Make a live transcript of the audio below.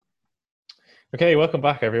Okay, welcome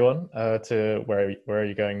back everyone to Where Are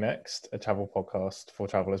You Going Next, a travel podcast for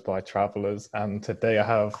travelers by travelers. And today I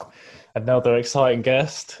have another exciting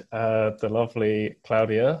guest, the lovely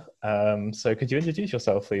Claudia. So could you introduce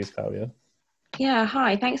yourself, please, Claudia? Yeah,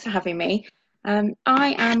 hi, thanks for having me.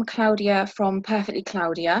 I am Claudia from Perfectly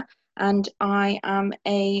Claudia, and I am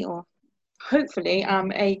or hopefully,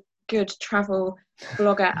 am a good travel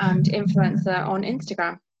blogger and influencer on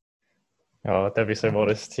Instagram. Oh, don't be so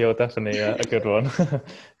modest. You're definitely a good one. Some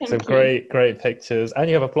Thank you. great pictures, and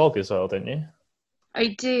you have a blog as well, don't you?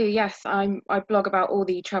 I do, yes. I blog about all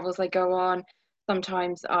the travels I go on.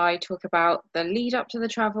 Sometimes I talk about the lead up to the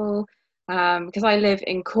travel. Because I live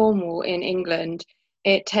in Cornwall in England,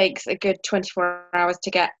 it takes a good 24 hours to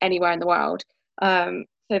get anywhere in the world. So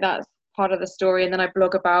that's part of the story. And then I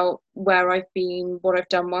blog about where I've been, what I've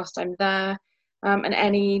done whilst I'm there, and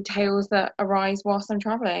any tales that arise whilst I'm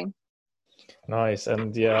traveling. Nice,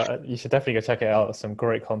 and yeah, you should definitely go check it out. There's some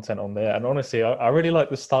great content on there, and honestly, I really like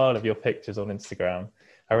the style of your pictures on Instagram.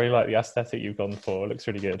 I really like the aesthetic you've gone for. It looks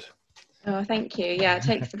really good. Oh, thank you. Yeah, it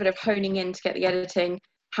takes a bit of honing in to get the editing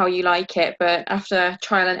how you like it, but after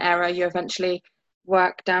trial and error, you eventually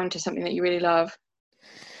work down to something that you really love.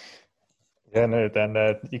 Yeah, no, then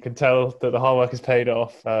you can tell that the hard work has paid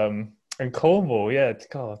off. And Cornwall, yeah,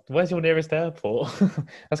 God, where's your nearest airport?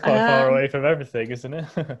 That's quite far Um, away from everything, isn't it?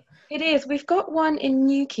 it is. We've got one in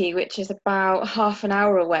Newquay, which is about half an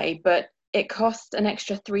hour away, but it costs an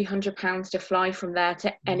extra £300 to fly from there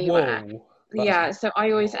to anywhere. Whoa, that's Yeah, so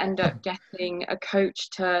I always oh, end up getting a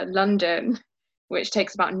coach to London, which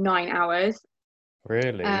takes about 9 hours.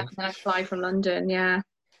 really? And then I fly from London. Yeah.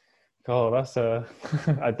 God, that's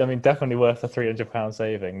I mean, definitely worth the £300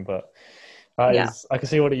 saving, but that Yeah. is, I can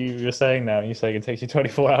see what you're saying now. You're saying it takes you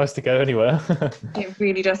 24 hours to go anywhere. It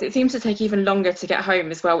really does. It seems to take even longer to get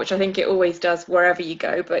home as well, which I think it always does wherever you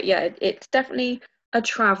go. But yeah, it's definitely a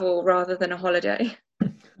travel rather than a holiday.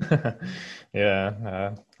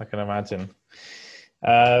 Yeah, I can imagine.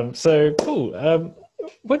 So cool.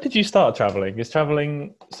 When did you start traveling? Is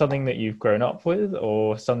traveling something that you've grown up with,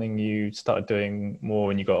 or something you started doing more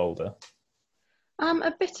when you got older?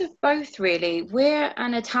 A bit of both, really. We're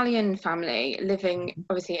an Italian family living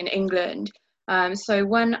obviously in England. So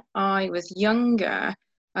when I was younger,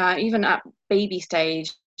 even at baby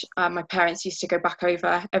stage, my parents used to go back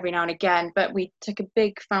over every now and again. But we took a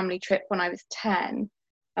big family trip when I was 10,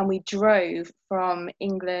 and we drove from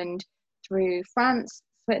England through France,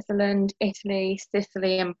 Switzerland, Italy,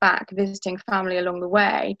 Sicily, and back, visiting family along the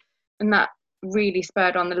way. And that really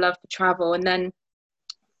spurred on the love for travel. And then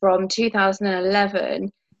from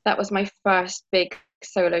 2011, that was my first big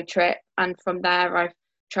solo trip. And from there, I've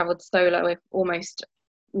traveled solo almost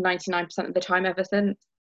 99% of the time ever since.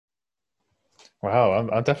 Wow,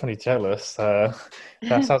 I'm definitely jealous. That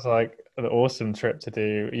sounds like an awesome trip to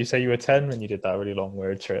do. You say you were 10 when you did that really long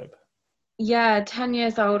road trip. Yeah, 10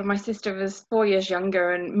 years old. My sister was 4 years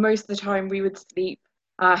younger, and most of the time we would sleep,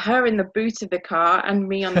 her in the boot of the car and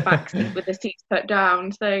me on the back seat with the seats put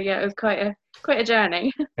down. So yeah, it was quite a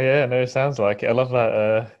journey. Yeah, no, it sounds like it. I love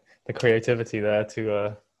that the creativity there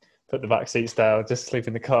to put the back seats down, just sleep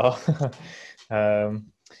in the car.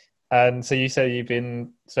 Um, and so you say you've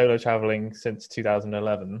been solo traveling since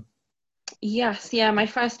 2011. Yes, yeah, my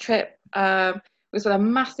first trip was with a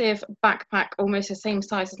massive backpack, almost the same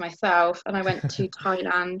size as myself, and I went to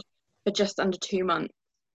Thailand for just under 2 months.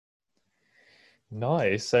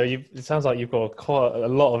 Nice. So it sounds like you've got quite a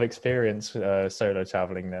lot of experience solo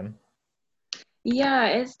traveling then. Yeah,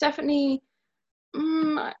 it's definitely,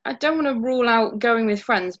 I don't want to rule out going with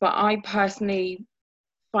friends, but I personally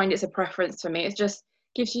find it's a preference for me. It just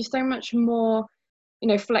gives you so much more,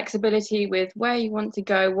 flexibility with where you want to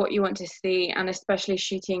go, what you want to see, and especially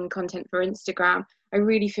shooting content for Instagram. I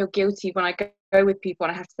really feel guilty when I go with people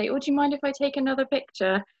and I have to say, "Oh, do you mind if I take another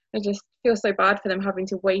picture?" I just feel so bad for them having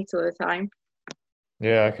to wait all the time.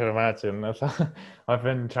 Yeah, I can imagine. I've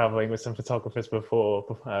been traveling with some photographers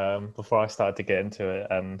before I started to get into it,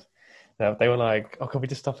 and they were like, "Oh, can we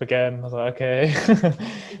just stop again?" I was like, "Okay."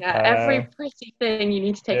 Yeah, uh, every pretty thing you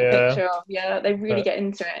need to take a yeah, picture of. Yeah, they really but get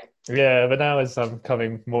into it. yeah, but now as I'm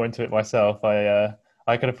coming more into it myself, I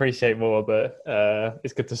can appreciate more. But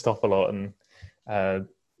it's good to stop a lot and uh,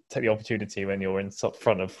 take the opportunity when you're in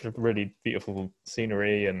front of really beautiful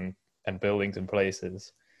scenery and buildings and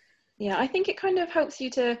places. Yeah, I think it kind of helps you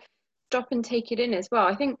to stop and take it in as well.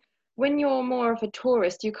 I think when you're more of a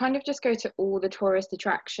tourist, you kind of just go to all the tourist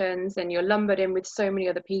attractions and you're lumbered in with so many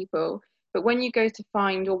other people. But when you go to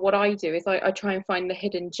find, or what I do is I try and find the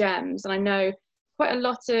hidden gems. And I know quite a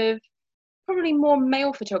lot of probably more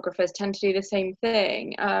male photographers tend to do the same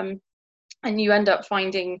thing. And you end up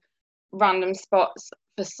finding random spots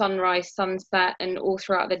for sunrise, sunset, and all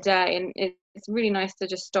throughout the day. And it's really nice to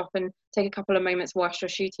just stop and take a couple of moments whilst you're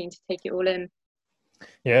shooting to take it all in.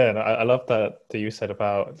 Yeah, and I love that you said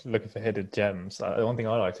about looking for hidden gems. One thing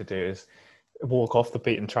I like to do is walk off the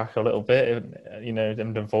beaten track a little bit, and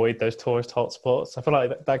and avoid those tourist hotspots. I feel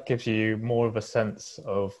like that gives you more of a sense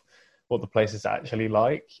of what the place is actually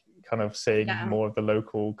like, kind of seeing Yeah. more of the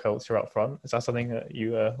local culture up front. Is that something that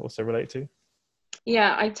you also relate to?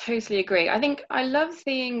 Yeah, I totally agree. I think I love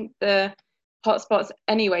seeing the hotspots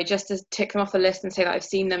anyway, just to tick them off the list and say that I've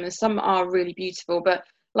seen them, and some are really beautiful. But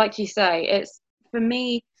like you say, it's for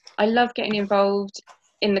me, I love getting involved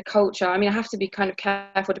in the culture. I mean, I have to be kind of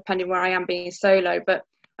careful depending where I am being solo, but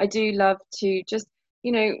I do love to just,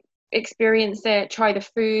 you know, experience it, try the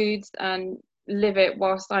foods, and live it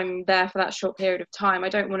whilst I'm there for that short period of time. I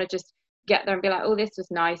don't want to just get there and be like, oh, this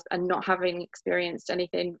was nice, and not having experienced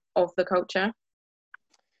anything of the culture.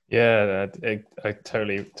 Yeah, I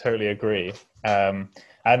totally agree.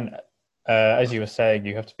 And as you were saying,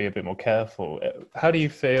 you have to be a bit more careful. How do you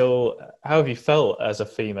feel? How have you felt as a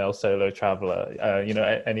female solo traveler?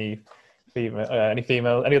 Any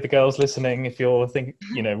female, any of the girls listening? If you're thinking,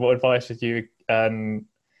 what advice would you,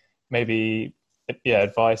 maybe, yeah,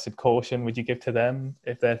 advice and caution would you give to them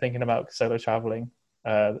if they're thinking about solo traveling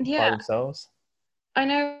by Yeah, themselves? I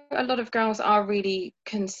know a lot of girls are really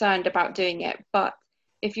concerned about doing it, but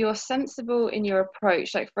if you're sensible in your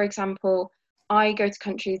approach, like for example, I go to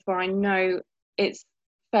countries where I know it's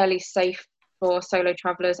fairly safe for solo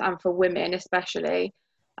travelers and for women especially.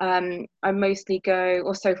 I mostly go,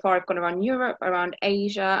 or so far I've gone around Europe, around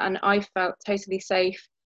Asia, and I felt totally safe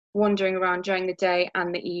wandering around during the day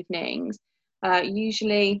and the evenings.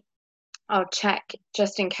 Usually I'll check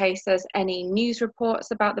just in case there's any news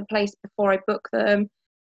reports about the place before I book them.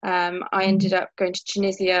 I ended up going to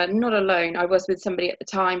Tunisia, not alone, I was with somebody at the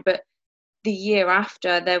time, but the year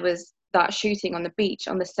after there was that shooting on the beach,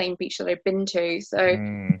 on the same beach that I've been to. So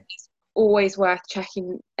Mm. always worth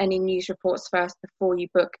checking any news reports first before you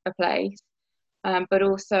book a place. But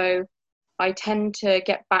also, I tend to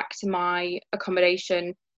get back to my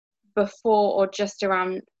accommodation before or just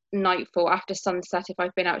around nightfall after sunset if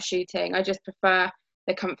I've been out shooting. I just prefer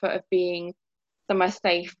the comfort of being somewhere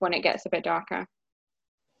safe when it gets a bit darker.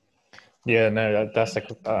 Yeah, no,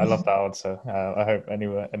 I love that answer. I hope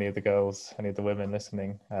any of the girls, any of the women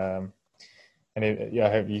listening, I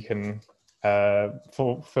hope you can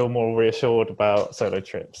feel more reassured about solo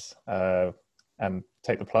trips and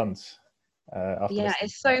take the plunge after Yeah, listening to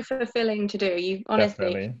it's that. so fulfilling to do. You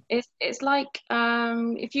honestly, Definitely. it's like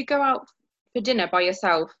if you go out for dinner by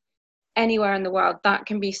yourself anywhere in the world, that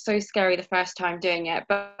can be so scary the first time doing it,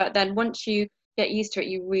 but then once you get used to it,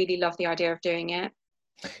 you really love the idea of doing it.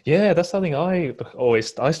 Yeah, that's something I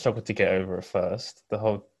struggled to get over at first. The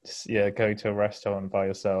whole going to a restaurant by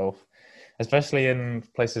yourself, especially in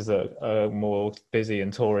places that are more busy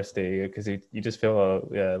and touristy, because you just feel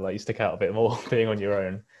like you stick out a bit more being on your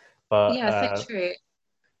own. But Yeah, so true.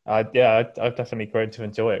 I've definitely grown to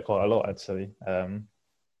enjoy it quite a lot actually.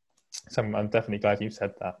 So I'm definitely glad you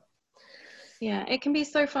said that. Yeah, it can be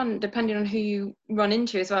so fun depending on who you run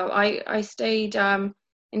into as well. I stayed in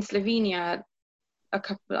Slovenia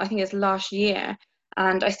I think it's last year,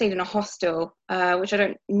 and I stayed in a hostel, which I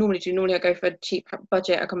don't normally do. Normally I go for cheap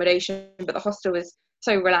budget accommodation, but the hostel was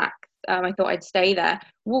so relaxed. I thought I'd stay there.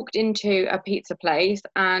 Walked into a pizza place,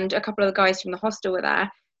 and a couple of the guys from the hostel were there,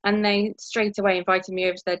 and they straight away invited me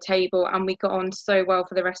over to their table, and we got on so well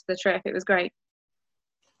for the rest of the trip. It was great.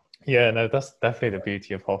 Yeah, no, that's definitely the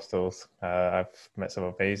beauty of hostels. I've met some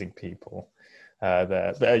amazing people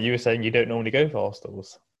there. But you were saying you don't normally go for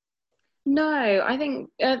hostels. No, I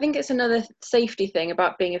think it's another safety thing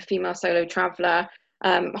about being a female solo traveler.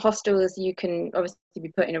 Hostels, you can obviously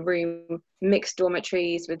be put in a room, mixed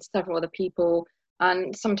dormitories with several other people,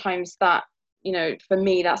 and sometimes that, for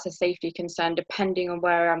me, that's a safety concern depending on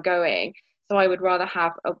where I'm going. So I would rather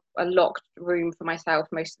have a locked room for myself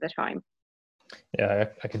most of the time. Yeah,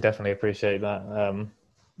 I can definitely appreciate that.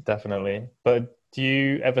 Definitely. But do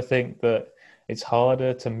you ever think that it's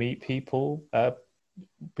harder to meet people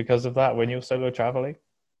because of that when you're solo traveling?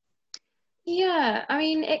 Yeah, I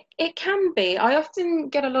mean, it can be. I often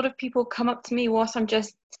get a lot of people come up to me whilst I'm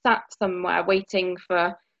just sat somewhere waiting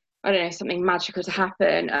for, I don't know, something magical to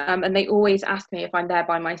happen. And they always ask me if I'm there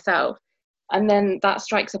by myself. And then that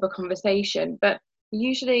strikes up a conversation. But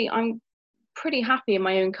usually I'm pretty happy in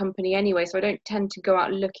my own company anyway, so I don't tend to go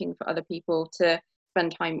out looking for other people to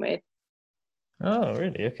spend time with. Oh,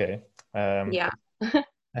 really? Okay. Um, Yeah.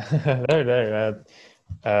 no.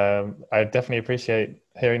 I definitely appreciate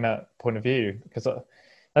hearing that point of view because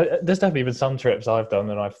There's definitely been some trips I've done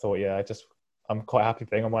and I've thought, yeah, I'm quite happy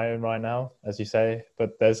being on my own right now, as you say.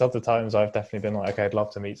 But there's other times I've definitely been like, okay, I'd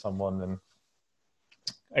love to meet someone and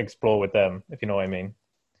explore with them, if you know what I mean.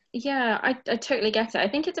 Yeah, I totally get it. I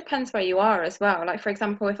think it depends where you are as well. Like, for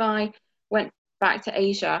example, if I went back to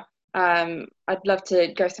Asia, I'd love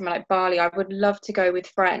to go somewhere like Bali. I would love to go with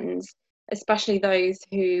friends, especially those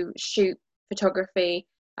who shoot photography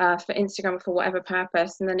for Instagram for whatever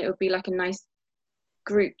purpose. And then it would be like a nice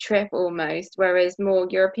group trip almost. Whereas more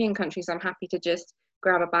European countries, I'm happy to just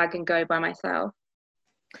grab a bag and go by myself.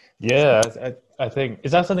 Yeah, I think,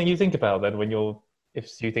 is that something you think about then when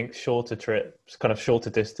if you think shorter trips, kind of shorter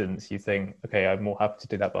distance, you think, okay, I'm more happy to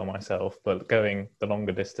do that by myself, but going the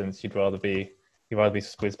longer distance, you'd rather be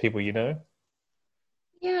with people you know?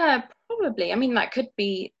 Yeah, probably. I mean, that could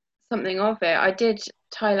be something of it. I did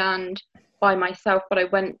Thailand by myself, but I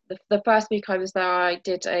went the first week I was there, I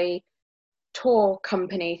did a tour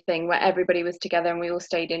company thing where everybody was together and we all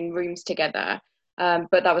stayed in rooms together.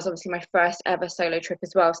 But that was obviously my first ever solo trip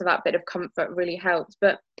as well, so that bit of comfort really helped.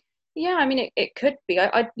 But yeah, I mean, it could be.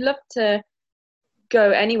 I'd love to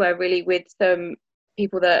go anywhere really with some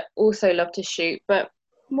people that also love to shoot, but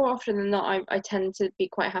more often than not, I tend to be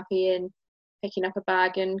quite happy in picking up a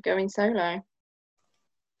bag and going solo.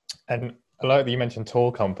 And I like that you mentioned tour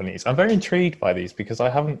companies. I'm very intrigued by these because I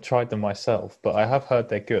haven't tried them myself, but I have heard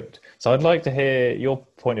they're good. So I'd like to hear your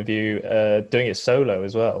point of view doing it solo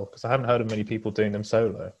as well, because I haven't heard of many people doing them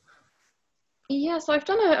solo. Yeah, so I've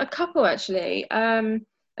done a couple actually.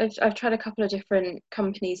 I've tried a couple of different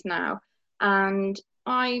companies now, and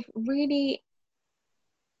I've really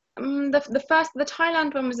the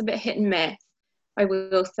Thailand one was a bit hit and miss, I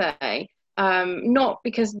will say. Not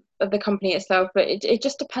because of the company itself, but it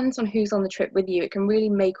just depends on who's on the trip with you. It can really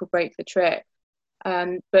make or break the trip.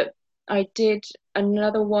 But I did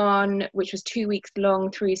another one which was 2 weeks long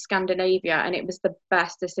through Scandinavia, and it was the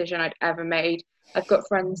best decision I'd ever made. I've got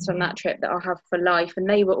friends from that trip that I'll have for life, and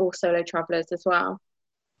they were all solo travelers as well.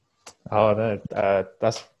 Oh no,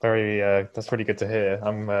 that's really good to hear.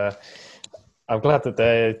 I'm glad that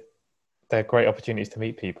they're great opportunities to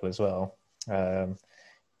meet people as well. Um,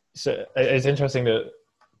 so it's interesting that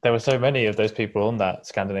there were so many of those people on that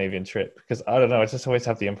Scandinavian trip because I don't know, I just always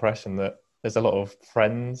have the impression that there's a lot of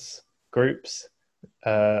friends groups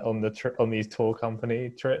on the trip on these tour company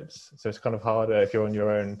trips. So it's kind of harder if you're on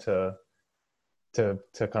your own to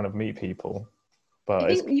kind of meet people. I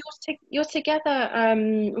But it's think you're together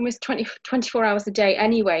almost 24 hours a day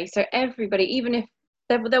anyway. So everybody, even if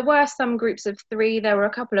there were some groups of three, there were a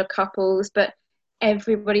couple of couples, but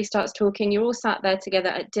everybody starts talking. You're all sat there together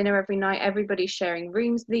at dinner every night. Everybody's sharing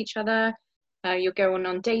rooms with each other. You're going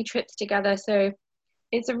on day trips together. So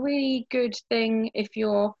it's a really good thing if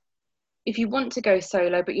you want to go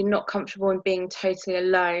solo, but you're not comfortable in being totally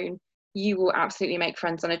alone. You will absolutely make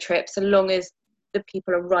friends on a trip, so long as the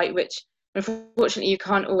people are right, which unfortunately you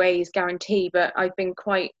can't always guarantee, but I've been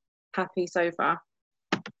quite happy so far.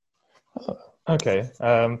 okay.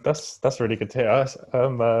 That's really good to hear.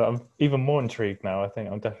 I'm even more intrigued now. I think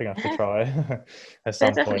I'm definitely gonna have to try at They're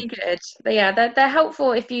some definitely point. good. But yeah, they're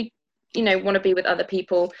helpful if you want to be with other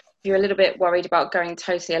people. If you're a little bit worried about going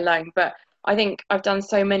totally alone, but I think I've done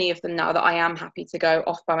so many of them now that I am happy to go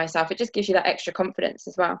off by myself. It just gives you that extra confidence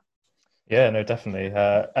as well. Yeah, no, definitely.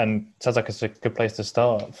 And sounds like it's a good place to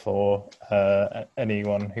start for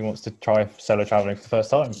anyone who wants to try solo traveling for the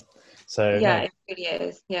first time. So Yeah, no, it really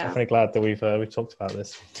is. Yeah. definitely glad that we've talked about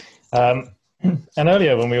this. Um, and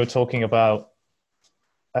earlier when we were talking about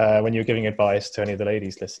when you were giving advice to any of the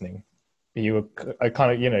ladies listening, you were I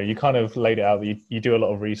kind of you kind of laid it out that you do a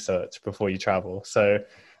lot of research before you travel. So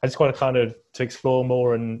I just want to kind of to explore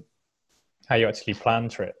more and how you actually plan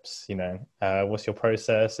trips. What's your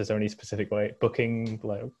process? Is there any specific way booking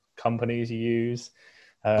like companies you use?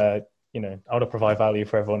 I want to provide value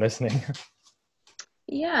for everyone listening.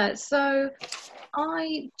 Yeah, so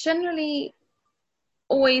I generally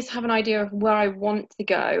always have an idea of where I want to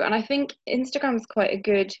go. And I think Instagram is quite a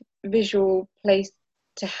good visual place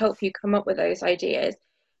to help you come up with those ideas.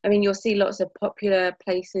 I mean, you'll see lots of popular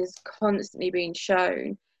places constantly being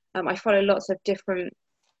shown. I follow lots of different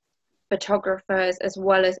photographers as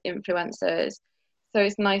well as influencers. So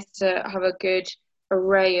it's nice to have a good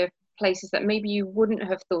array of places that maybe you wouldn't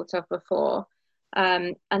have thought of before.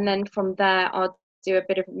 And then from there, I'll do a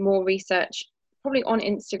bit of more research, probably on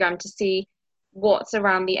Instagram, to see what's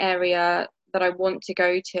around the area that I want to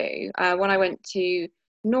go to. When I went to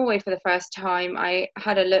Norway for the first time, I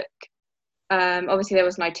had a look. Obviously, there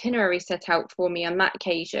was an itinerary set out for me on that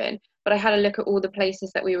occasion, but I had a look at all the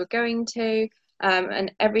places that we were going to,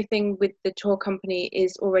 and everything with the tour company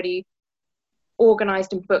is already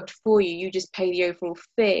organised and booked for you. You just pay the overall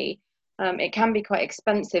fee. It can be quite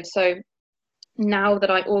expensive. So now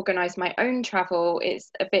that I organise my own travel,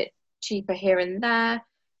 it's a bit cheaper here and there.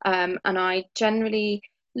 And I generally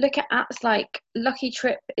look at apps like Lucky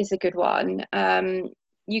Trip is a good one.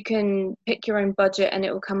 You can pick your own budget and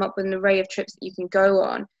it will come up with an array of trips that you can go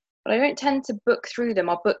on. But I don't tend to book through them.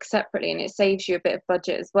 I'll book separately and it saves you a bit of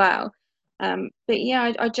budget as well. But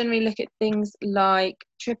yeah, I generally look at things like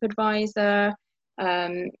TripAdvisor,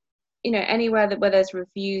 anywhere where there's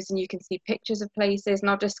reviews and you can see pictures of places, and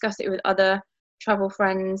I'll discuss it with other travel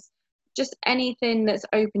friends. Just anything that's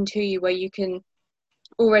open to you where you can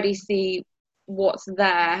already see what's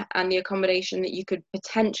there and the accommodation that you could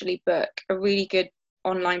potentially book are really good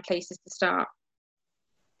online places to start.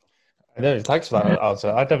 I know, thanks for that answer.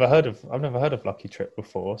 I've never heard of Lucky Trip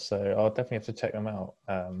before, so I'll definitely have to check them out.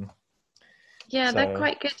 Yeah, they're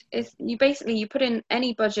quite good. You put in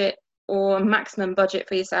any budget or maximum budget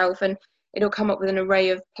for yourself, and it'll come up with an array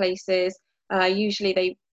of places. Usually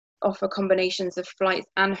they offer combinations of flights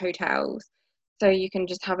and hotels, so you can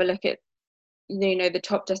just have a look at the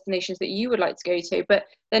top destinations that you would like to go to, but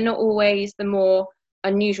they're not always the more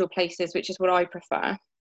unusual places, which is what I prefer.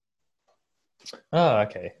 Oh,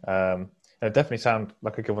 okay. It definitely sound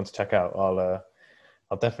like a good one to check out.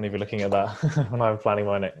 I'll definitely be looking at that when I'm planning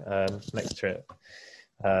my next trip.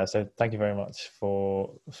 So thank you very much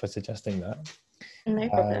for suggesting that. No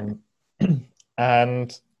problem. And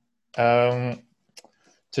to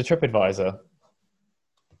TripAdvisor,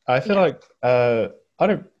 I feel like I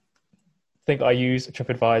don't think I use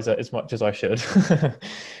TripAdvisor as much as I should.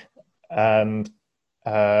 And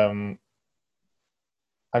I'm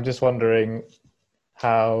just wondering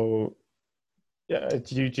how do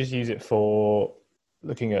you just use it for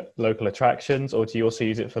looking at local attractions, or do you also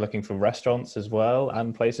use it for looking for restaurants as well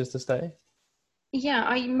and places to stay? Yeah,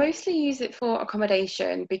 I mostly use it for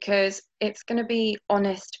accommodation because it's going to be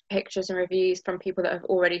honest pictures and reviews from people that have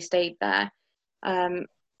already stayed there. And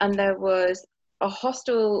there was a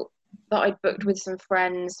hostel that I booked with some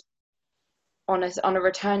friends on a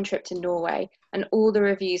return trip to Norway, and all the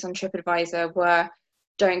reviews on TripAdvisor were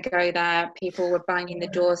don't go there, people were banging the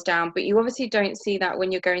doors down, but you obviously don't see that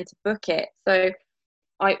when you're going to book it. So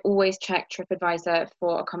I always check TripAdvisor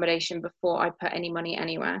for accommodation before I put any money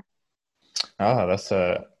anywhere. That's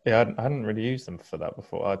yeah, I hadn't really used them for that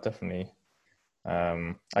before. I definitely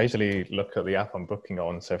I usually look at the app I'm booking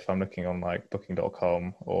on, so if I'm looking on like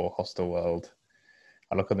booking.com or Hostelworld,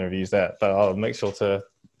 I look on the reviews there, but I'll make sure to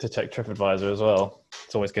check TripAdvisor as well.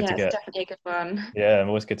 It's always good to It's get. definitely a good one. Yeah,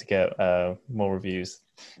 always good to get more reviews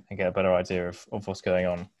and get a better idea of what's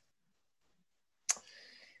going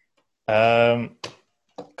on.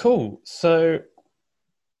 Cool. So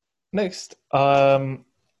next, I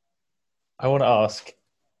want to ask,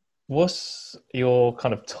 what's your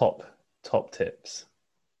kind of top tips?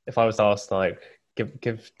 If I was asked, like,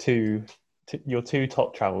 give your two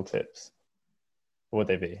top travel tips, what would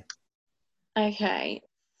they be? Okay,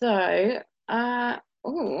 so I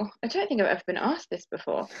don't think I've ever been asked this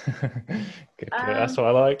before. Good, good. That's Um,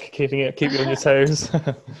 what I like. Keep you on your toes.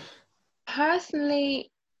 Personally,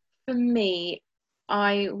 for me,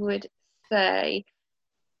 I would say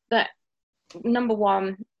that number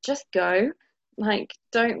one, just go. Like,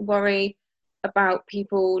 don't worry about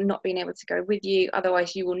people not being able to go with you.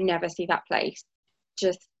 Otherwise, you will never see that place.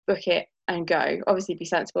 Just book it and go. Obviously, be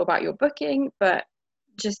sensible about your booking, but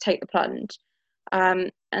just take the plunge.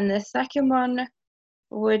 And the second one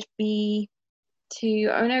would be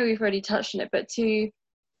I know we've already touched on it, but to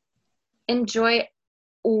enjoy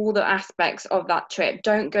all the aspects of that trip.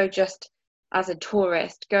 Don't go just as a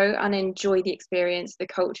tourist. Go and enjoy the experience, the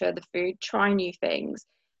culture, the food, try new things.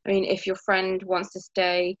 I mean, if your friend wants to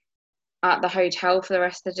stay at the hotel for the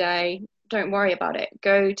rest of the day, don't worry about it.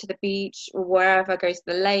 Go to the beach or wherever, go to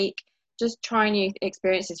the lake. Just try new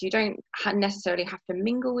experiences. You don't necessarily have to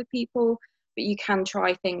mingle with people, but you can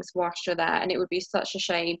try things whilst you're there. And it would be such a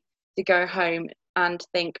shame to go home and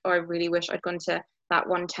think, oh, I really wish I'd gone to that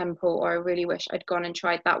one temple, or I really wish I'd gone and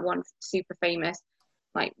tried that one super famous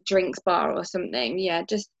like drinks bar or something. Yeah,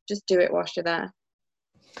 just do it whilst you're there.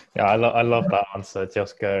 Yeah, I love that answer.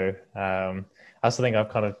 Just go. That's the thing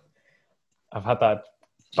I've had that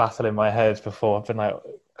battle in my head before. I've been like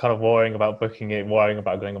kind of worrying about booking it, worrying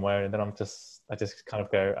about going on my own, and then I just kind of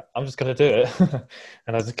go, I'm just going to do it,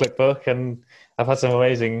 and I just click book, and I've had some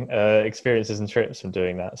amazing experiences and trips from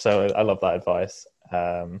doing that. So I love that advice,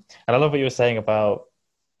 and I love what you were saying about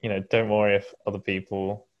don't worry if other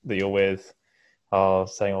people that you're with are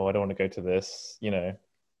saying, oh, I don't want to go to this,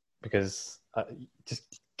 because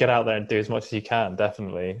just get out there and do as much as you can.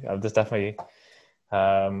 Definitely, there's definitely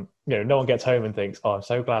No one gets home and thinks, "Oh, I'm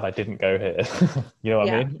so glad I didn't go here." You know what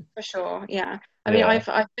I Yeah, mean? for sure. Yeah. I mean, Yeah.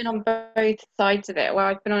 I've been on both sides of it, where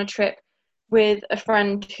I've been on a trip with a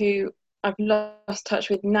friend who I've lost touch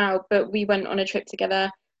with now, but we went on a trip together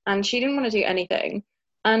and she didn't want to do anything.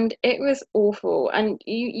 And it was awful. And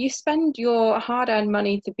you spend your hard-earned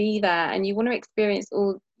money to be there and you want to experience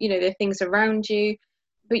all, the things around you,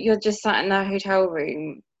 but you're just sat in that hotel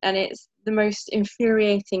room and it's the most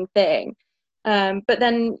infuriating thing. But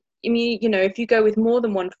then, I mean, if you go with more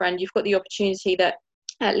than one friend, you've got the opportunity that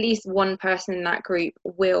at least one person in that group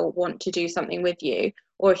will want to do something with you.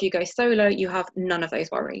 Or if you go solo, you have none of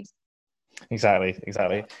those worries. Exactly,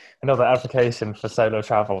 exactly. Another application for solo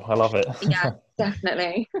travel. I love it. Yeah,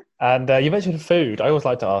 definitely. And you mentioned food. I always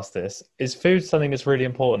like to ask this: is food something that's really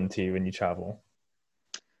important to you when you travel?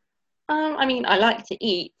 I mean, I like to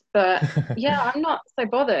eat, but yeah, I'm not so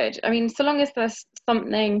bothered. I mean, so long as there's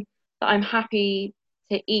something that I'm happy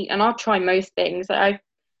to eat, and I'll try most things. I've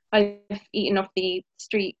eaten off the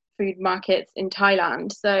street food markets in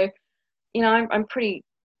Thailand, so I'm pretty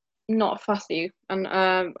not fussy. And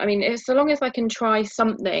I mean, so long as I can try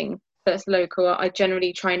something that's local, I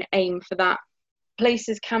generally try and aim for that.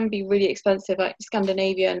 Places can be really expensive, like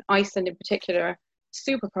Scandinavia and Iceland in particular, are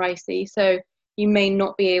super pricey. So you may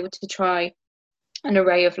not be able to try an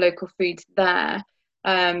array of local foods there.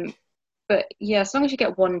 Um, but yeah, as long as you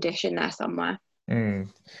get one dish in there somewhere. Mm.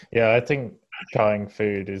 Yeah, I think trying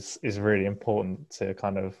food is really important to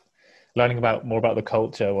kind of learning about more about the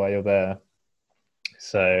culture while you're there.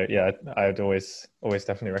 So yeah, I'd always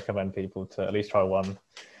definitely recommend people to at least try one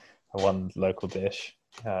local dish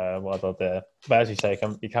while they're there. But as you say,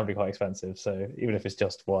 it can be quite expensive. So even if it's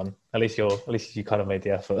just one, at least you kind of made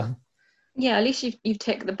the effort. Yeah, at least you've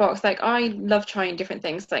ticked the box. Like I love trying different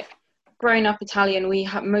things. Like growing up Italian, we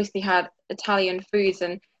have mostly had Italian foods,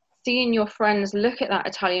 and seeing your friends look at that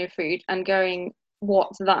Italian food and going,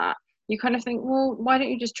 "What's that?" You kind of think, "Well, why don't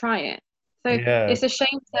you just try it?" So Yeah. it's a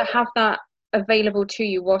shame to have that available to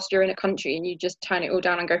you whilst you're in a country and you just turn it all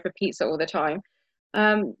down and go for pizza all the time.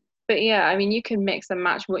 Um, but yeah, I mean, you can mix and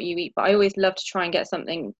match what you eat, but I always love to try and get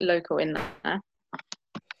something local in there.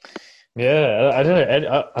 Yeah, I don't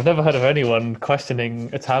know. I've never heard of anyone questioning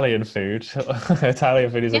Italian food.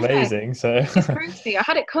 Italian food is Yeah, amazing. So, it's crazy. I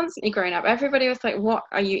had it constantly growing up. Everybody was like, "What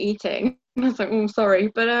are you eating?" I was like, "Oh, sorry,"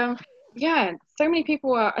 but yeah. So many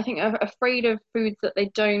people are, I think, are afraid of foods that they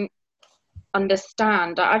don't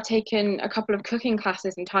understand. I've taken a couple of cooking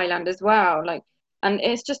classes in Thailand as well, like, and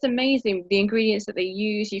it's just amazing the ingredients that they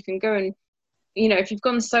use. You can go and, if you've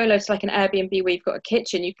gone solo to like an Airbnb where you've got a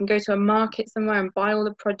kitchen, you can go to a market somewhere and buy all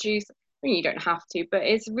the produce. I mean, you don't have to, but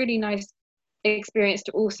it's a really nice experience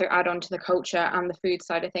to also add on to the culture and the food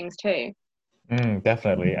side of things too.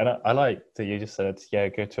 definitely. And I like that you just said, yeah,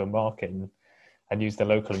 go to a market and use the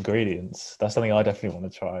local ingredients. That's something I definitely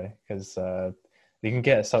want to try because you can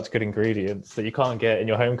get such good ingredients that you can't get in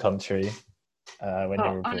your home country when Oh,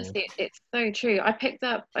 you're abroad. honestly, it's so true. I picked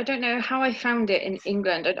up, I don't know how I found it in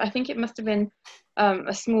England. I think it must have been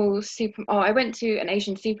a small I went to an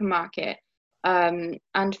Asian supermarket and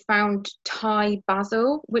found Thai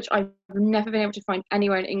basil, which I've never been able to find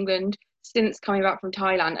anywhere in England since coming back from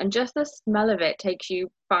Thailand. And just the smell of it takes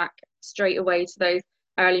you back straight away to those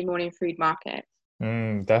early morning food markets.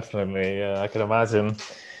 Definitely. Yeah, I can imagine.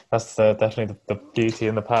 That's definitely the beauty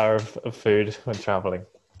and the power of food when traveling.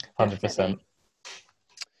 100%. Definitely.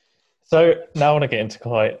 So now I want to get into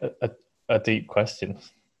quite a deep question.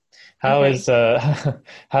 How Okay. is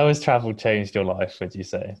how has travel changed your life, would you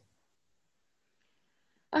say?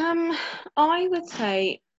 Um, I would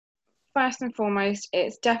say first and foremost,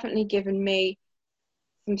 it's definitely given me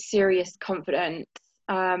some serious confidence.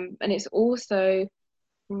 And it's also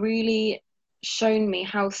really shown me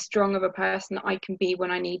how strong of a person I can be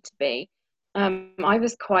when I need to be. I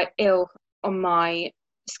was quite ill on my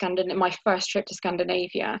first trip to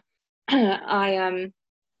Scandinavia. I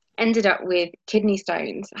ended up with kidney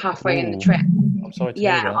stones halfway in the Ooh, trip. I'm sorry to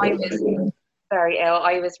hear Yeah, that. I was very ill.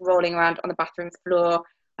 I was rolling around on the bathroom floor.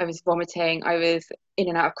 I was vomiting. I was in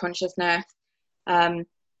and out of consciousness. Um,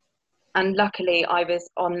 and luckily, I was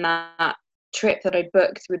on that trip that I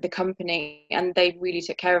booked with the company, and they really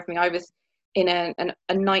took care of me. I was in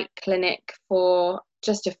a night clinic for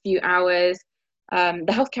just a few hours. The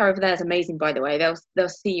healthcare over there is amazing, by the way. They'll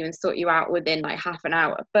see you and sort you out within like half an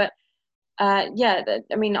hour. But yeah,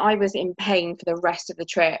 I mean, I was in pain for the rest of the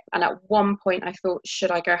trip, and at one point, I thought,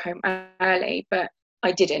 should I go home early? But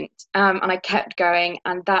I didn't, and I kept going,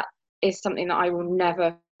 and that is something that I will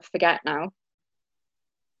never forget now.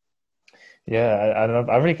 Yeah, and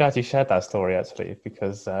I'm really glad you shared that story actually,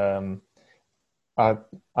 because I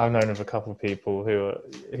I've known of a couple of people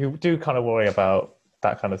who do kind of worry about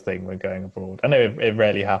that kind of thing when going abroad. I know it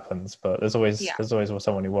rarely happens, but Yeah. there's always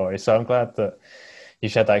someone who worries. So I'm glad that you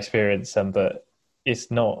shared that experience and that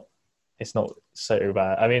it's not it's not so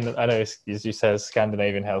bad. I mean, I know as you said,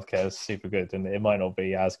 Scandinavian healthcare is super good, and it might not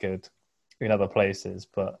be as good in other places,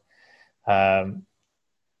 but um,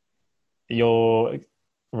 your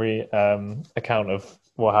account of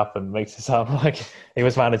what happened makes it sound like it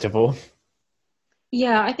was manageable.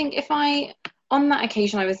 Yeah, I think if I, on that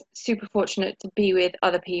occasion, I was super fortunate to be with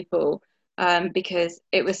other people, because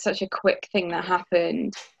it was such a quick thing that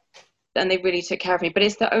happened and they really took care of me. But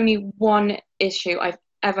it's the only one issue I've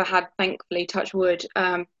ever had, thankfully, touch wood,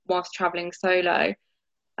 whilst traveling solo,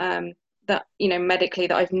 um, that, medically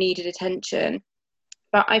that I've needed attention.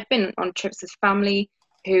 But I've been on trips with family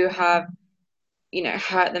who have,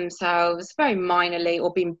 hurt themselves very minorly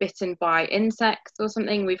or been bitten by insects or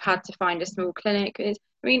something. We've had to find a small clinic. I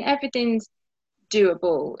mean, everything's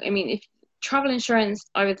doable. I mean, if travel insurance,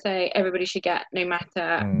 I would say everybody should get, no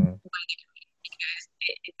matter, Mm.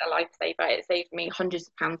 it's a lifesaver. It saved me hundreds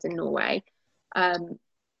of pounds in Norway. Um,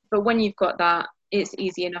 but when you've got that, it's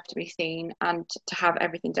easy enough to be seen and to have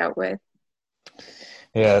everything dealt with.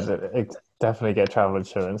 Yeah, definitely get travel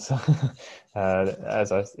insurance.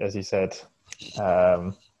 As you said.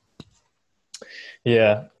 Um,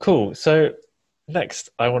 yeah, cool. So next,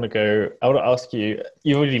 I want to ask you.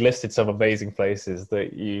 You already listed some amazing places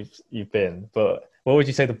that you've been, but what would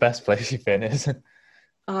you say the best place you've been is?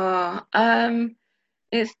 Uh,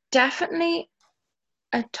 it's definitely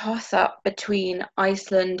a toss up between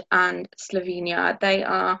Iceland and Slovenia. They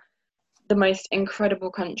are the most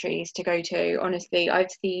incredible countries to go to. Honestly,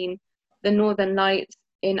 I've seen the Northern Lights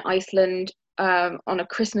in Iceland, on a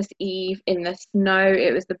Christmas Eve in the snow.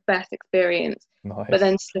 It was the best experience. But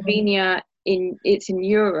then Nice. Slovenia, it's in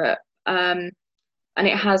Europe, and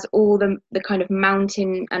it has all the kind of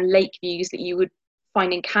mountain and lake views that you would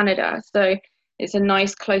find in Canada. So it's a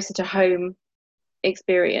nice closer to home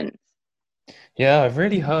experience. Yeah, I've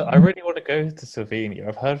really heard. I really want to go to Slovenia.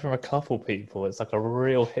 I've heard from a couple people. It's like a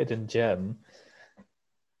real hidden gem.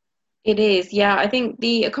 It is, yeah. I think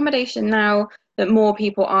the accommodation now that more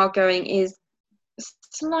people are going is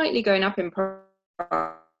slightly going up in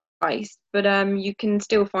price, but you can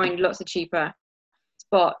still find lots of cheaper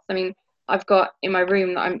spots. I mean, I've got in my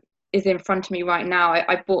room that I'm is in front of me right now.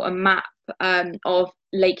 I bought a map, of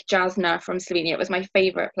Lake Jasna from Slovenia. It was my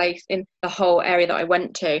favorite place in the whole area that I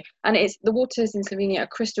went to, and it's the waters in Slovenia are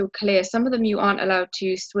crystal clear. Some of them you aren't allowed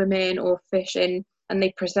to swim in or fish in, and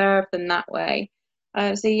they preserve them that way.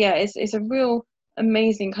 So yeah, it's a real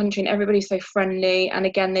amazing country, and everybody's so friendly. And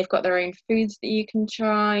again, they've got their own foods that you can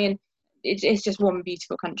try, and it's just one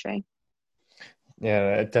beautiful country.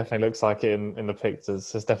 Yeah, it definitely looks like it in the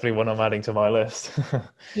pictures. It's definitely one I'm adding to my list.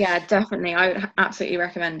 Yeah, definitely. I would absolutely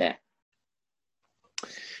recommend it.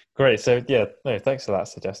 Great. So yeah, no, thanks for that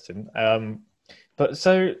suggestion. But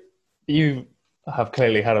so you have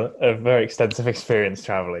clearly had a very extensive experience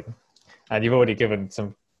traveling, and you've already given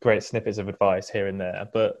some great snippets of advice here and there.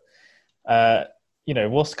 But uh,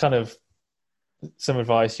 what's kind of some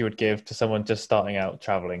advice you would give to someone just starting out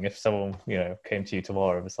traveling? If someone came to you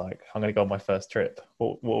tomorrow and was like, "I'm going to go on my first trip,"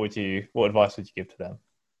 what advice would you give to them?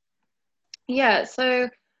 Yeah, so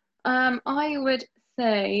I would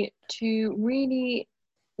say to really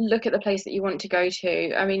look at the place that you want to go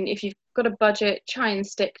to. I mean, if you've got a budget, try and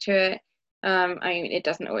stick to it. I mean, it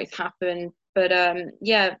doesn't always happen, but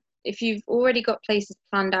yeah, if you've already got places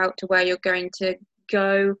planned out to where you're going to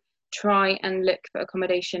go, try and look for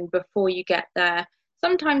accommodation before you get there.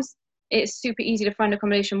 Sometimes it's super easy to find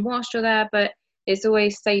accommodation whilst you're there, but it's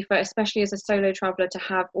always safer, especially as a solo traveler, to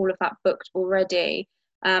have all of that booked already.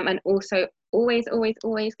 And also, always, always,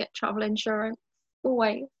 always get travel insurance.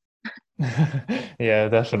 Always. Yeah,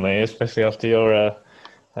 definitely, especially after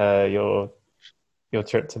uh, your your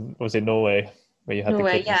trip to was it Norway where you had the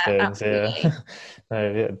Norway, kidney yeah, stones. Yeah, absolutely.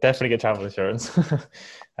 no, yeah, definitely get travel insurance. um,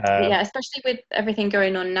 Yeah, especially with everything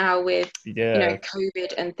going on now with, yeah,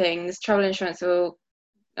 COVID and things, travel insurance will,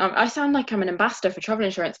 I sound like I'm an ambassador for travel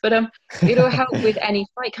insurance, but it'll help with any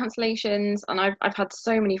flight cancellations. And I've had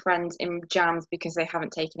so many friends in jams because they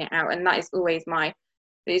haven't taken it out. And that is always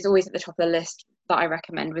it's always at the top of the list that I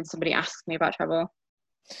recommend when somebody asks me about travel.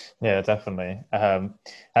 yeah, definitely. And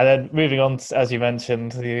then moving on, as you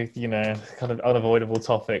mentioned, the kind of unavoidable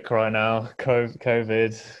topic right now,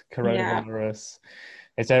 COVID, Yeah. coronavirus.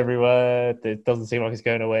 It's everywhere. It doesn't seem like it's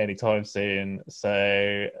going away anytime soon.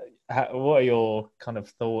 So, what are your kind of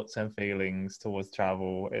thoughts and feelings towards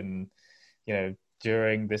travel in,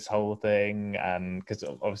 during this whole thing? And because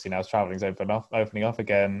obviously now traveling's opening up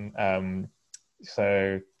again.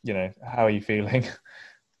 So, how are you feeling?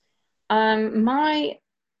 My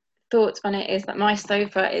thoughts on it is that my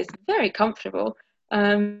sofa is very comfortable.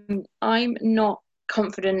 I'm not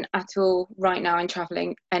confident at all right now in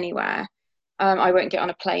traveling anywhere. I won't get on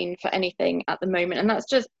a plane for anything at the moment, and that's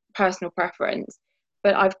just personal preference.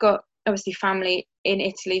 But I've got obviously family in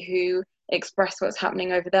Italy who express what's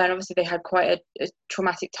happening over there, and obviously they had quite a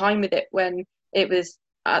traumatic time with it when it was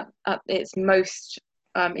at its most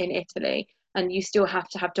in Italy, and you still have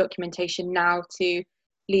to have documentation now to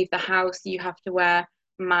leave the house. You have to wear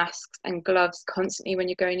masks and gloves constantly when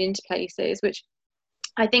you're going into places, which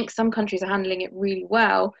I think some countries are handling it really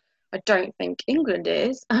well. I don't think England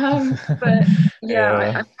is. But yeah,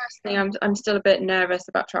 Yeah. I personally, I'm still a bit nervous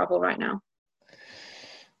about travel right now.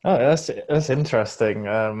 Oh, that's interesting.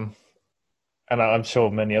 And I'm sure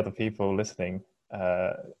many other people listening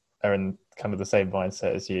uh, are in kind of the same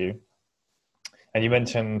mindset as you. And you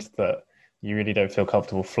mentioned that you really don't feel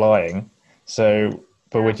comfortable flying. So,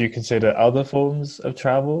 but Yeah. would you consider other forms of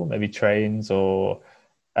travel, maybe trains, or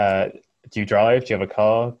uh, do you drive? Do you have a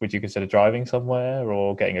car? Would you consider driving somewhere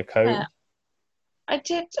or getting a coach? Yeah, I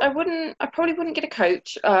did. I wouldn't. I probably wouldn't get a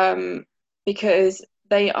coach, because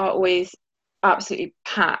they are always absolutely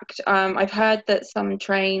packed. I've heard that some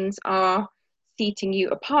trains are seating you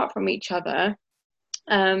apart from each other.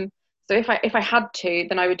 Um, so if I had to,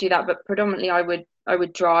 then I would do that. But predominantly, I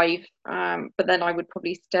would drive. But then I would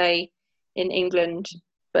probably stay in England.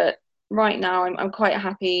 But right now, I'm quite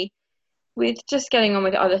happy with just getting on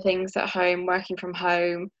with other things at home, working from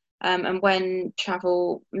home. And when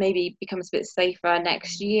travel maybe becomes a bit safer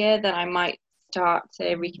next year, then I might start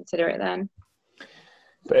to reconsider it then.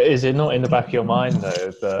 But is it not in the back of your mind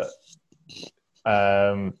though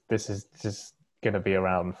that this is just going to be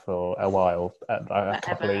around for a while, a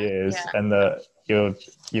couple of Forever. years, Yeah. and that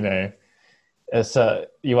you know,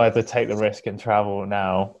 you either take the risk and travel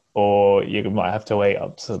now, or you might have to wait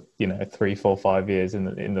up to 3, 4, 5 years in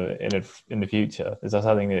the future. Is that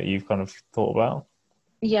something that you've kind of thought about?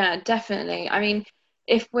 Yeah, definitely. I mean,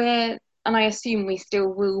 if we're, and I assume we still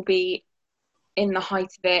will be in the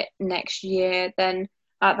height of it next year, then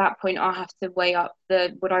at that point I'll have to weigh up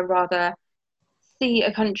the would I rather see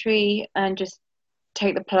a country and just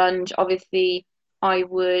take the plunge. Obviously, I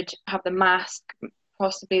would have the mask,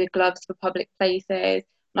 possibly the gloves for public places,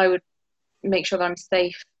 and I would make sure that I'm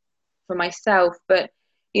safe for myself. But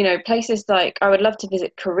places like I would love to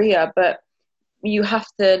visit Korea, but you have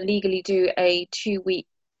to legally do a 2 week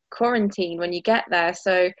quarantine when you get there.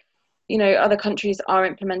 So other countries are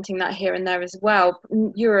implementing that here and there as well.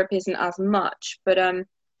 Europe isn't as much, but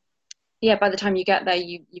yeah, by the time you get there,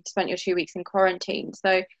 you've spent your 2 weeks in quarantine.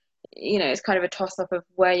 So it's kind of a toss up of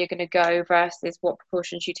where you're going to go versus what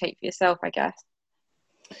precautions you take for yourself, I guess.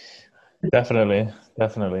 Definitely,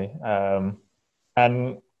 definitely.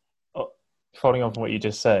 And uh, following on from what you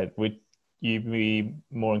just said, would you be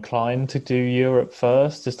more inclined to do Europe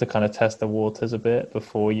first, just to kind of test the waters a bit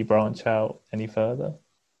before you branch out any further?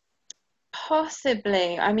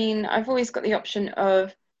 Possibly. I mean, I've always got the option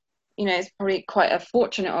of, it's probably quite a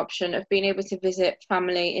fortunate option of being able to visit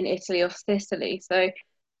family in Italy or Sicily. So,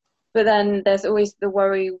 but then there's always the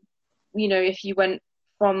worry, if you went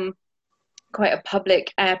from quite a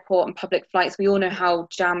public airport and public flights, we all know how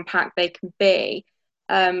jam-packed they can be.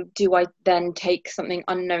 Do I then take something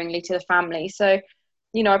unknowingly to the family? So,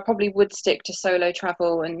 I probably would stick to solo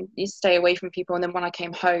travel and you stay away from people. And then when I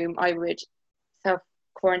came home, I would self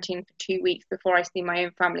quarantine for 2 weeks before I see my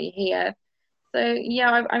own family here. So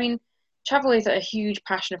yeah, I mean, travel is a huge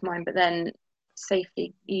passion of mine, but then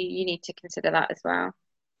safety, you need to consider that as well.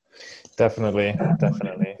 Definitely,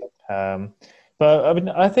 definitely. Um, but I mean,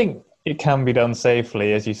 I think it can be done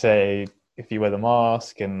safely, as you say, if you wear the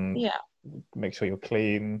mask and Yeah. make sure you're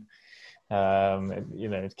clean.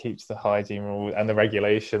 It keeps the hygiene rule and the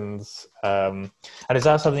regulations. And is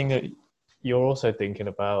that something that you're also thinking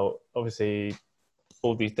about? Obviously,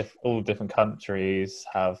 all different countries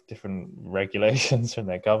have different regulations from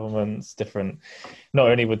their governments. Different, not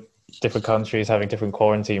only with different countries having different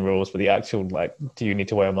quarantine rules, but the actual like, do you need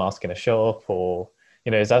to wear a mask in a shop, or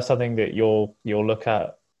is that something that you'll look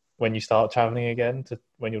at when you start traveling again, to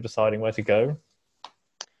when you're deciding where to go?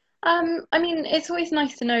 I mean, it's always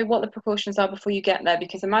nice to know what the precautions are before you get there,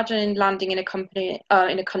 because imagine landing in a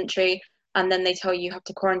country, and then they tell you have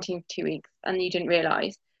to quarantine for 2 weeks, and you didn't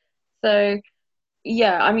realize. So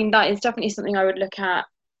yeah, I mean, that is definitely something I would look at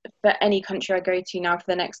for any country I go to now for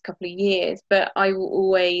the next couple of years. But I will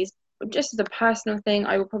always, just as a personal thing,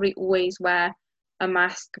 I will probably always wear a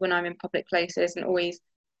mask when I'm in public places and always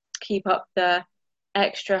keep up the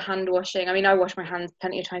extra hand washing. I mean, I wash my hands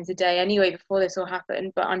plenty of times a day anyway before this all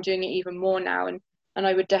happened, but I'm doing it even more now, and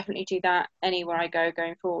I would definitely do that anywhere I go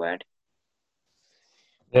going forward.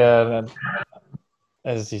 Yeah,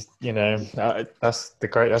 as that's a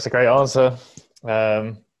great answer.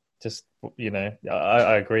 Um, just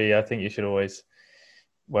I agree. I think you should always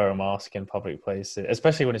wear a mask in public places,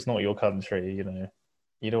 especially when it's not your country.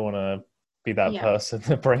 You don't want to be that Yeah, person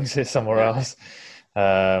that brings it somewhere no. else.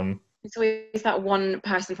 Um, It's always that one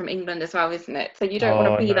person from England as well, isn't it? So you don't want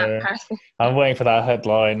to oh be that no, person. I'm waiting for that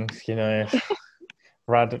headline.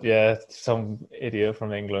 Random, yeah, some idiot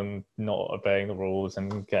from England not obeying the rules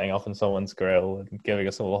and getting up on someone's grill and giving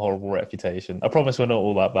us all a horrible reputation. I promise we're not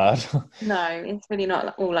all that bad. No, it's really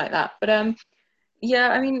not all like that. But yeah,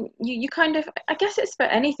 I mean, you kind of, I guess it's for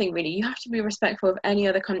anything really. You have to be respectful of any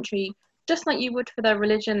other country, just like you would for their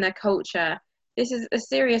religion, their culture. This is a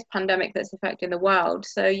serious pandemic that's affecting the world,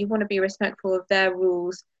 so you want to be respectful of their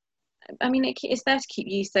rules. I mean, it's there to keep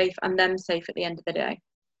you safe and them safe at the end of the day.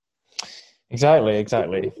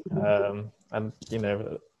 Exactly. And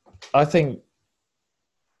I think,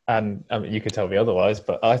 and I mean, you could tell me otherwise,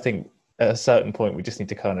 but I think at a certain point we just need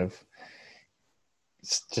to kind of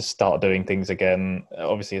just start doing things again,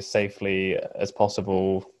 obviously as safely as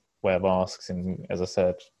possible. Wear masks, and as I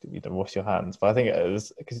said, wash your hands. But I think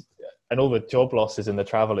and all the job losses in the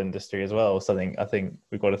travel industry as well. Something I think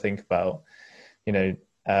we've got to think about. You know,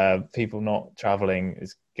 people not traveling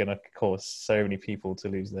is going to cause so many people to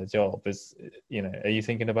lose their job. Are you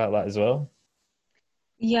thinking about that as well?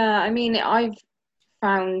 Yeah, I mean, I've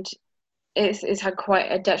found it's had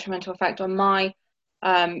quite a detrimental effect on my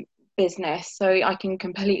um, business. So I can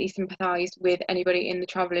completely sympathise with anybody in the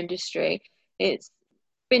travel industry. It's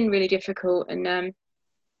been really difficult, and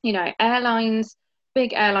airlines,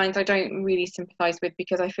 big airlines, I don't really sympathise with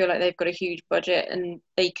because I feel like they've got a huge budget and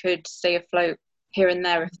they could stay afloat here and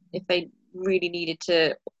there if they really needed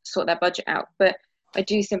to sort their budget out. But I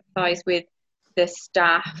do sympathise with the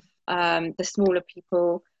staff, the smaller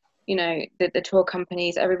people, the tour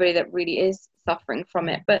companies, everybody that really is suffering from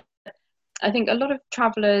it. But I think a lot of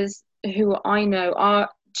travellers who I know are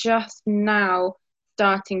just now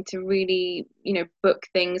starting to really, book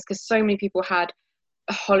things because so many people had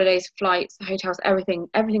holidays, flights, hotels, everything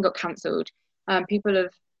got cancelled. People have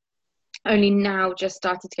only now just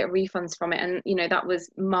started to get refunds from it, and that was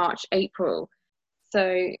March, April.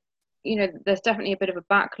 So there's definitely a bit of a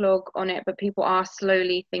backlog on it, but people are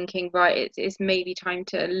slowly thinking, right, it's maybe time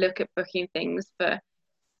to look at booking things for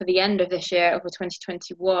the end of this year, over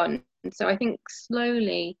 2021. And so I think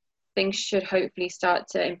slowly things should hopefully start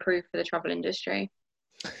to improve for the travel industry.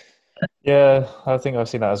 Yeah, I think I've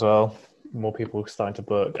seen that as well. More people starting to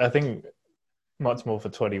book. I think much more for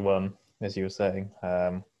 21, as you were saying.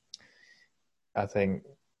 I think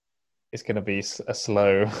it's going to be a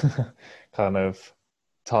slow kind of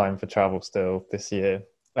time for travel still this year,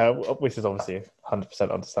 which is obviously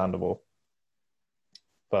 100% understandable.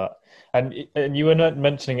 But and you were not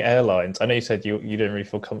mentioning airlines. I know you said you didn't really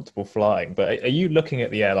feel comfortable flying, but are you looking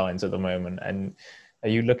at the airlines at the moment, and are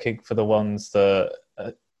you looking for the ones that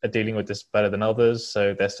are dealing with this better than others?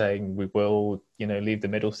 So they're saying we will, leave the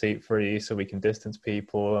middle seat free so we can distance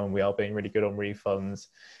people, and we are being really good on refunds.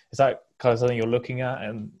 Is that kind of something you're looking at,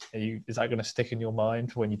 and is that going to stick in your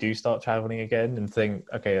mind when you do start traveling again and think,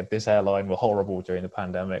 okay, this airline were horrible during the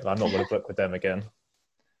pandemic, I'm not going to book with them again?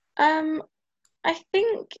 Um, I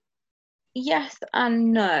think yes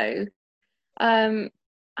and no. Um,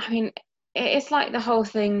 I mean, it's like the whole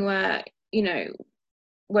thing where,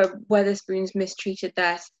 where Weatherspoons mistreated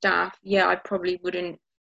their staff. Yeah, I probably wouldn't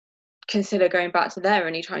consider going back to there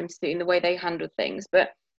anytime soon, the way they handled things. But,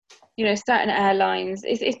 certain airlines,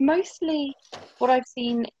 it's mostly what I've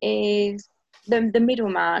seen is the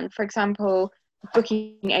middleman, for example,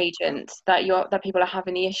 booking agents that people are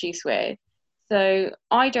having the issues with. So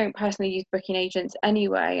I don't personally use booking agents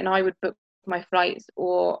anyway, and I would book my flights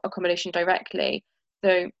or accommodation directly.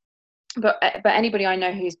 So, but anybody I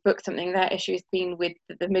know who's booked something, their issue has been with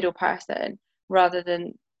the middle person rather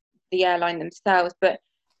than the airline themselves. But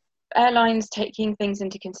airlines taking things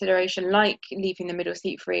into consideration, like leaving the middle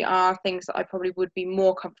seat free, are things that I probably would be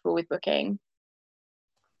more comfortable with booking.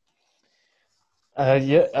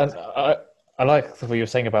 Yeah, and I like what you were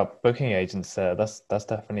saying about booking agents there. That's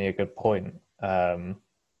definitely a good point. Do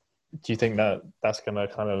you think that that's going to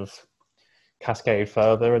kind of cascade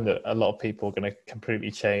further, and that a lot of people are going to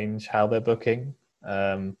completely change how they're booking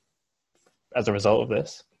as a result of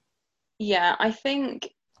this? Yeah, I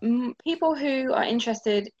think people who are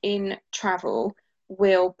interested in travel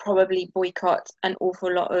will probably boycott an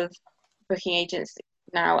awful lot of booking agents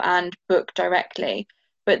now and book directly.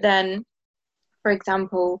 But then for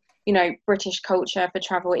example, you know, British culture for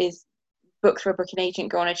travel is book through a booking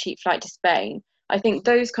agent, go on a cheap flight to Spain. I think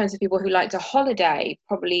those kinds of people who like to holiday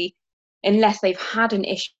probably, unless they've had an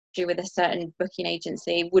issue with a certain booking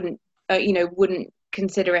agency, wouldn't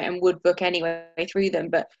consider it and would book anyway through them.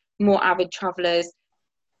 But more avid travelers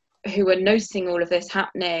who are noticing all of this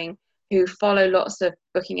happening, who follow lots of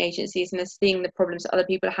booking agencies and are seeing the problems that other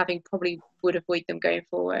people are having, probably would avoid them going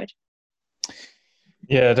forward.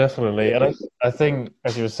 Yeah, definitely. And I think,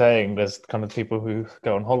 as you were saying, there's kind of people who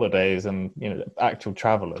go on holidays and, actual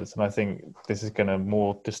travelers. And I think this is going to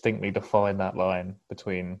more distinctly define that line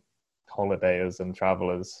between holidayers and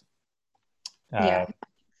travelers. Yeah,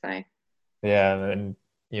 Uh, so yeah. And,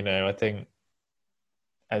 I think,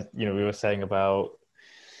 as we were saying about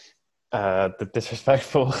the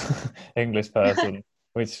disrespectful English person,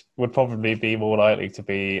 which would probably be more likely to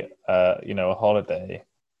be, a holiday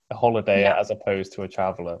yeah, as opposed to a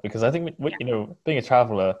traveler. Because I think, being a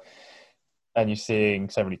traveler and you're seeing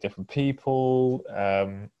so many different people,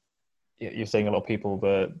 you're seeing a lot of people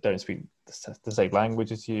that don't speak the same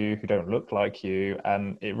language as you, who don't look like you,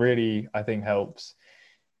 and it really, I think, helps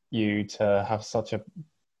you to have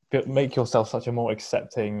make yourself such a more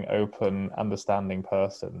accepting, open, understanding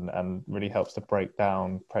person, and really helps to break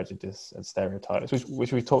down prejudice and stereotypes,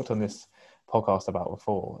 which we've talked on this podcast about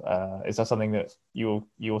before. Is that something that you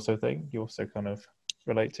also think, you also kind of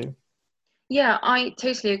relate to? yeah, I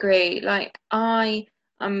totally agree. Like, I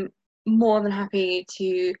am more than happy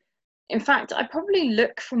to, in fact, I probably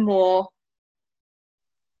look for more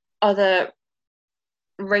other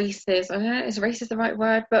races. I don't know, is racist the right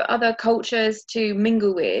word, but other cultures to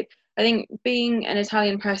mingle with. I think being an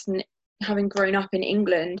Italian person, having grown up in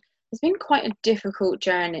England, has been quite a difficult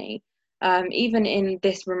journey. Even in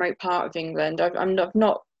this remote part of England, I'm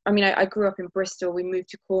not. I mean, I grew up in Bristol. We moved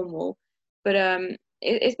to Cornwall, but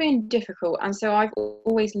it's been difficult, and so I've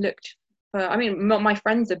always looked for. I mean, my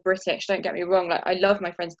friends are British. Don't get me wrong. Like, I love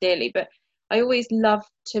my friends dearly, but I always love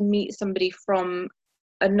to meet somebody from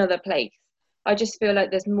another place. I just feel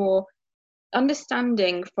like there's more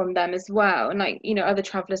understanding from them as well. And, like, you know, other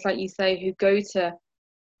travelers, like you say, who go to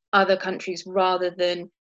other countries rather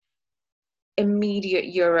than immediate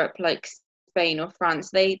Europe, like Spain or France,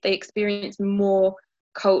 they experience more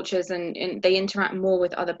cultures, and they interact more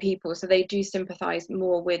with other people. So they do sympathize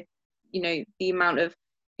more with, you know, the amount of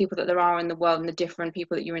people that there are in the world and the different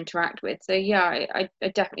people that you interact with. So yeah, I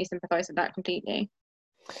definitely sympathize with that completely.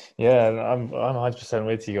 Yeah, I'm 100%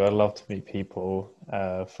 with you. I love to meet people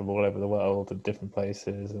from all over the world and different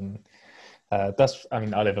places, and I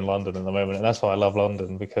mean, I live in London at the moment, and that's why I love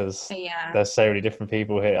London, because Yeah. there's so many different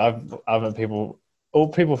people here. I've met people, all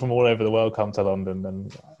people from all over the world come to London,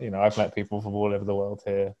 and I've met people from all over the world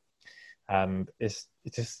here, and it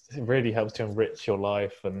really helps to enrich your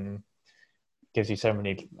life and gives you so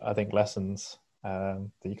many, I think, lessons that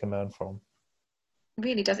you can learn from.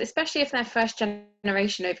 Really does, especially if they're first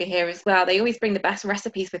generation over here as well. They always bring the best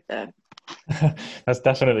recipes with them. That's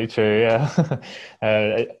definitely true. Yeah.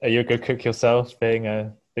 Are you a good cook yourself, being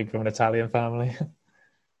a big from an Italian family?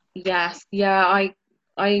 Yes, yeah, I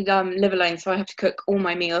live alone, so I have to cook all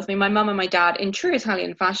my meals. I mean, my mum and my dad, in true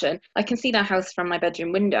Italian fashion, I can see their house from my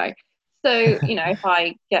bedroom window. So, you know, if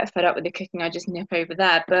I get fed up with the cooking, I just nip over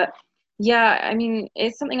there. But yeah, I mean,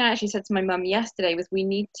 it's something I actually said to my mum yesterday, was we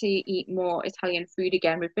need to eat more Italian food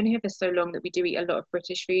again. We've been here for so long that we do eat a lot of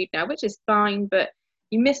British food now, which is fine, but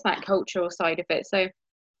you miss that cultural side of it. So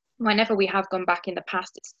whenever we have gone back in the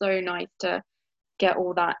past, it's so nice to get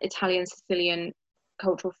all that Italian, Sicilian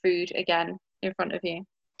cultural food again in front of you.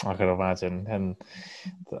 I can imagine, and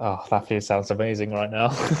that food sounds amazing right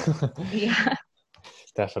now. Yeah.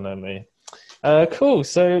 Definitely. Cool.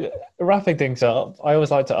 So, wrapping things up, I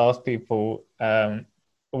always like to ask people, where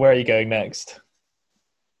are you going next?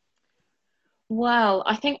 Well,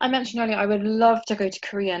 I think I mentioned earlier I would love to go to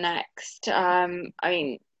Korea next. I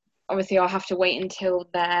mean, obviously I'll have to wait until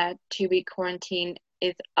their 2 week quarantine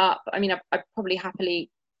is up. I mean, I'd probably happily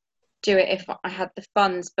do it if I had the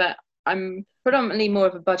funds, but I'm predominantly more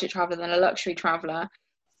of a budget traveler than a luxury traveler.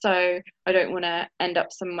 So I don't want to end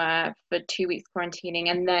up somewhere for 2 weeks quarantining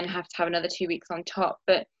and then have to have another 2 weeks on top.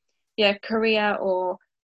 But yeah, Korea or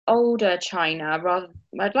older China, rather,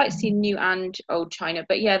 I'd like to see new and old China.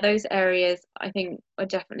 But yeah, those areas I think are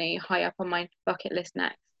definitely high up on my bucket list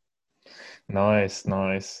next. Nice,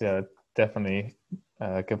 nice. Yeah, definitely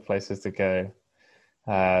good places to go.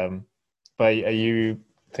 Um, but are you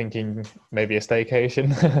thinking maybe a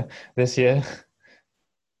staycation this year?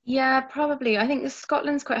 Yeah, probably. I think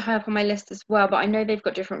Scotland's quite high up on my list as well, but I know they've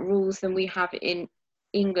got different rules than we have in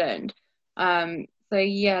England. Um, So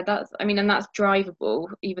yeah, and that's drivable,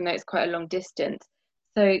 even though it's quite a long distance.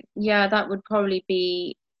 So yeah, that would probably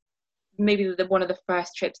be maybe one of the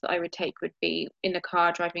first trips that I would take would be in the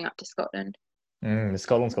car driving up to Scotland.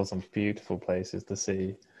 Scotland's got some beautiful places to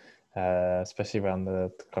see, especially around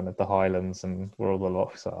the kind of the Highlands and where all the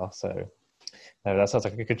lochs are. So no, that sounds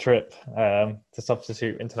like a good trip to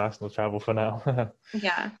substitute international travel for now.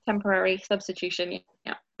 Yeah, temporary substitution,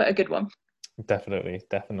 yeah, but a good one. Definitely,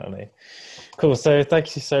 definitely. Cool. So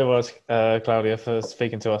thank you so much, Claudia, for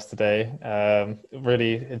speaking to us today.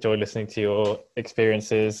 Really enjoyed listening to your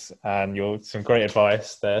experiences and your some great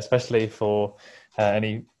advice there, especially for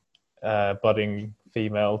any budding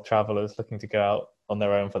female travelers looking to go out on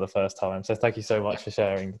their own for the first time. So thank you so much for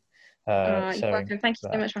sharing You're sharing welcome. Thank you so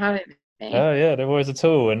that. much for having me. Oh yeah, no worries at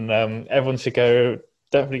all. And everyone should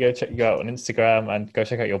definitely go check you out on Instagram and go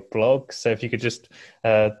check out your blog. So if you could just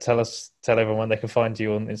tell everyone they can find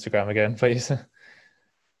you on Instagram again, please.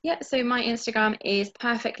 Yeah, so my Instagram is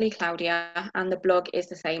perfectly Claudia, and the blog is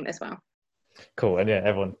the same as well. Cool. And yeah,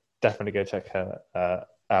 everyone definitely go check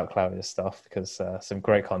out Claudia's stuff because some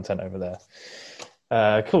great content over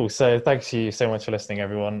there. Cool. So thank you so much for listening,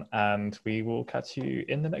 everyone, and we will catch you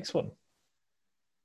in the next one.